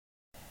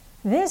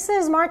This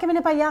is Market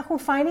Minute by Yahoo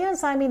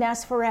Finance. I'm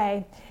Ines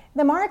Ferre.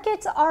 The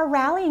markets are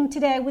rallying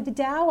today with the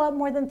Dow up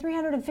more than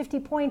 350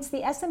 points.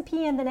 The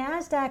S&P and the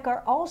Nasdaq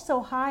are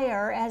also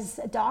higher as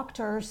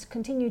doctors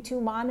continue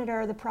to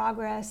monitor the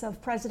progress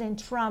of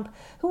President Trump,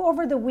 who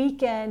over the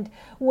weekend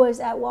was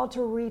at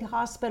Walter Reed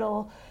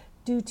Hospital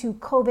due to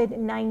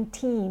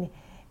COVID-19.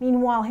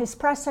 Meanwhile, his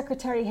press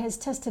secretary has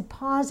tested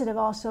positive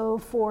also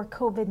for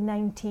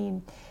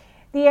COVID-19.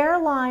 The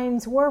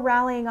airlines were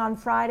rallying on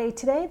Friday.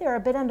 Today, they're a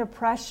bit under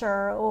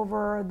pressure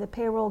over the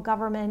payroll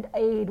government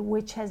aid,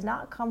 which has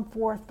not come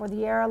forth for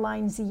the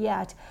airlines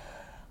yet.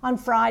 On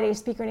Friday,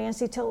 Speaker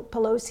Nancy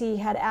Pelosi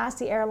had asked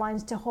the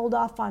airlines to hold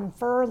off on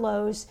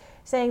furloughs,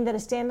 saying that a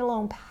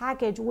standalone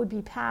package would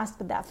be passed,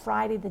 but that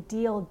Friday the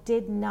deal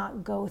did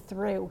not go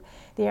through.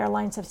 The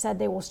airlines have said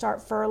they will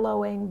start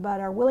furloughing, but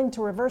are willing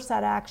to reverse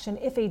that action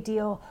if a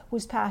deal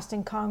was passed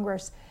in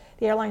Congress.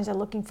 The airlines are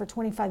looking for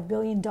 $25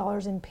 billion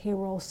in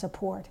payroll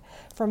support.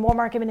 For more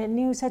Market Minute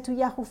news, head to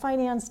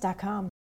yahoofinance.com.